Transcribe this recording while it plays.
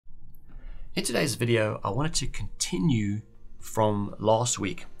In today's video, I wanted to continue from last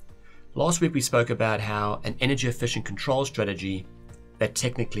week. Last week we spoke about how an energy efficient control strategy that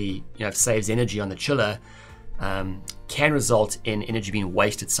technically saves energy on the chiller can result in energy being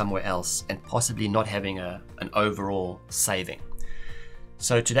wasted somewhere else and possibly not having an overall saving.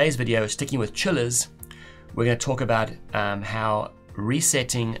 So today's video, sticking with chillers, we're going to talk about how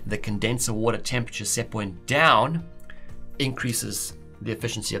resetting the condenser water temperature set point down increases the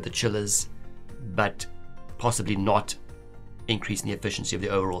efficiency of the chillers, but possibly not increasing the efficiency of the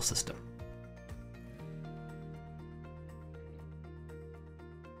overall system.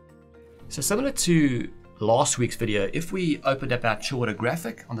 So similar to last week's video, if we opened up our chill water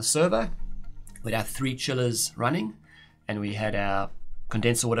graphic on the server, we'd have 3 chillers running, and we had our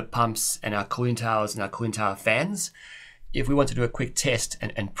condenser water pumps and our cooling towers and our cooling tower fans. If we want to do a quick test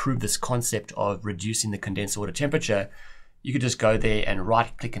and prove this concept of reducing the condenser water temperature, you could just go there and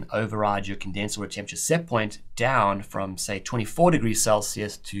right click and override your condenser water temperature set point down from say 24 degrees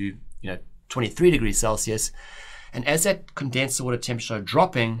Celsius to 23 degrees Celsius. And as that condenser water temperature is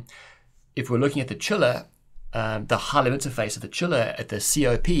dropping, if we're looking at the chiller, the high-level interface of the chiller at the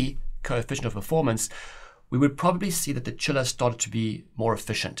COP, coefficient of performance, we would probably see that the chiller started to be more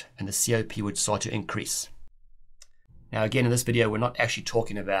efficient and the COP would start to increase. Now again, in this video, we're not actually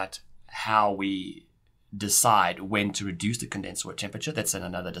talking about how we decide when to reduce the condenser water temperature. That's in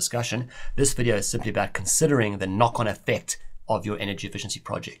another discussion. This video is simply about considering the knock-on effect of your energy efficiency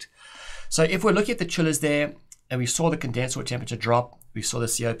project. So if we're looking at the chillers there and we saw the condenser water temperature drop, we saw the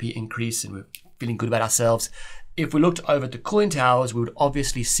COP increase and we're feeling good about ourselves. If we looked over at the cooling towers, we would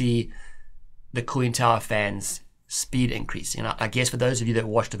obviously see the cooling tower fans speed increase. I guess for those of you that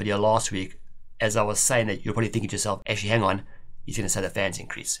watched the video last week, as I was saying that, you're probably thinking to yourself, actually, hang on, he's going to say the fans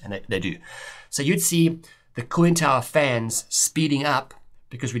increase, and they do. So you'd see the cooling tower fans speeding up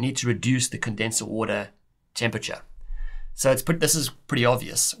because we need to reduce the condenser water temperature. So this is pretty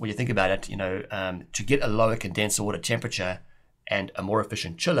obvious when you think about it. To get a lower condenser water temperature and a more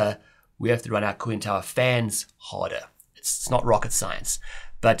efficient chiller, we have to run our cooling tower fans harder. It's not rocket science,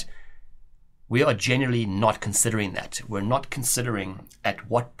 but we are generally not considering that. We're not considering at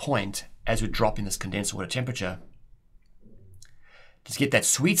what point, as we're dropping this condenser water temperature, to get that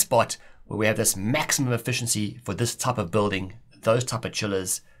sweet spot where we have this maximum efficiency for this type of building, those type of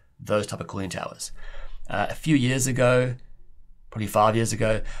chillers, those type of cooling towers. A few years ago, probably 5 years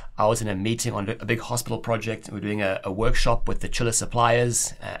ago, I was in a meeting on a big hospital project. We were doing a workshop with the chiller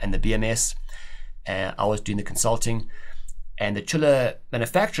suppliers and the BMS. I was doing the consulting, and the chiller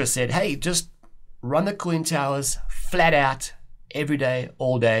manufacturer said, hey, just run the cooling towers flat out every day,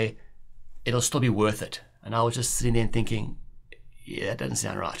 all day. It'll still be worth it. And I was just sitting there and thinking, yeah, that doesn't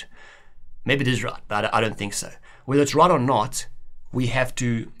sound right. Maybe it is right, but I don't think so. Whether it's right or not, we have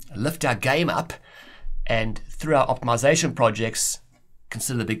to lift our game up and through our optimization projects,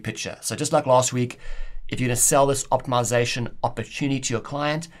 consider the big picture. So just like last week, if you're going to sell this optimization opportunity to your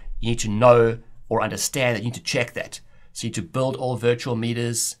client, you need to know or understand that you need to check that. So you need to build all virtual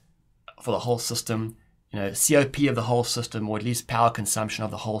meters for the whole system, COP of the whole system, or at least power consumption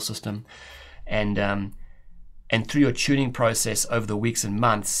of the whole system. And through your tuning process over the weeks and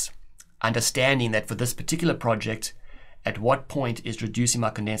months, understanding that for this particular project, at what point is reducing my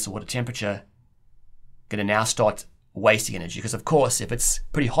condenser water temperature going to now start wasting energy? Because of course, if it's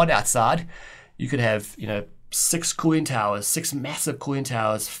pretty hot outside, you could have 6 cooling towers, 6 massive cooling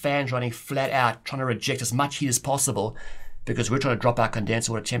towers, fans running flat out, trying to reject as much heat as possible, because we're trying to drop our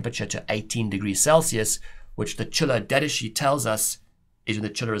condenser water temperature to 18 degrees Celsius, which the chiller data sheet tells us is when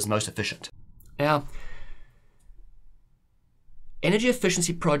the chiller is most efficient. Now, energy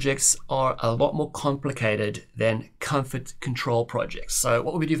efficiency projects are a lot more complicated than comfort control projects. So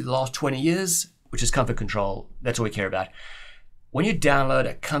what we do for the last 20 years, which is comfort control, that's all we care about. When you download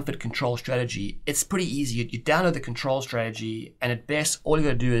a comfort control strategy, it's pretty easy. You download the control strategy, and at best, all you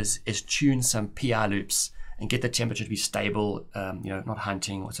got to do is tune some PI loops and get the temperature to be stable, not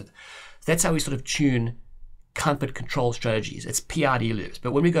hunting. So that's how we sort of tune comfort control strategies. It's PID loops.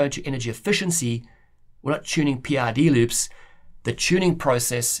 But when we go into energy efficiency, we're not tuning PID loops. The tuning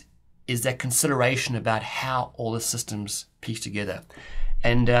process is that consideration about how all the systems piece together.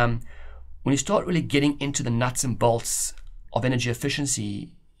 And when you start really getting into the nuts and bolts of energy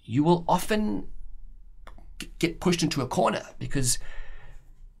efficiency, you will often get pushed into a corner, because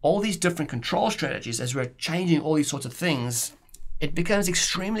all these different control strategies, as we're changing all these sorts of things, it becomes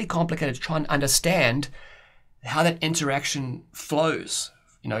extremely complicated to try and understand how that interaction flows,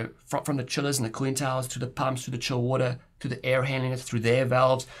 from the chillers and the cooling towers to the pumps, to the chill water, to the air handling, through their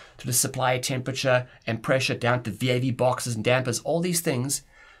valves, to the supply temperature and pressure, down to VAV boxes and dampers. All these things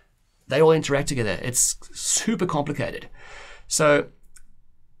they all interact together. It's super complicated. So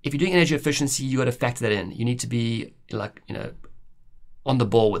if you're doing energy efficiency, you got to factor that in. You need to be like, on the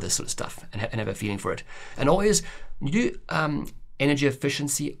ball with this sort of stuff and have a feeling for it. And always, when you do energy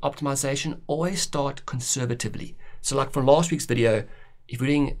efficiency optimization, always start conservatively. So like from last week's video, if you're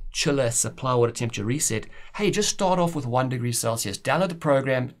doing chiller supply water temperature reset, hey, just start off with 1 degree Celsius, download the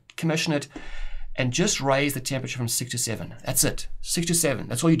program, commission it, and just raise the temperature from 6 to 7. That's it, 6 to 7,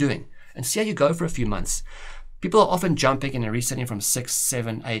 that's all you're doing. And see how you go for a few months. People are often jumping and resetting from 6,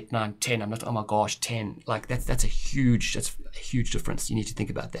 7, 8, 9, 10. I'm not, oh my gosh, 10. Like that's a huge difference. You need to think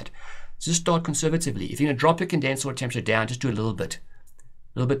about that. So just start conservatively. If you're gonna drop your condenser water temperature down, just do a little bit.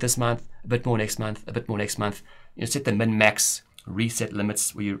 A little bit this month, a bit more next month, a bit more next month. Set the min-max reset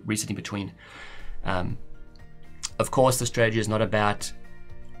limits where you're resetting between. Of course, the strategy is not about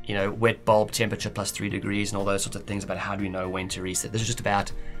wet bulb temperature plus 3 degrees and all those sorts of things about how do we know when to reset. This is just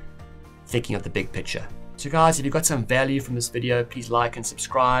about thinking of the big picture. So guys, if you got some value from this video, please like and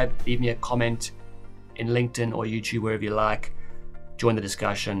subscribe. Leave me a comment in LinkedIn or YouTube, wherever you like. Join the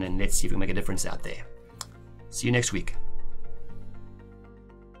discussion and let's see if we can make a difference out there. See you next week.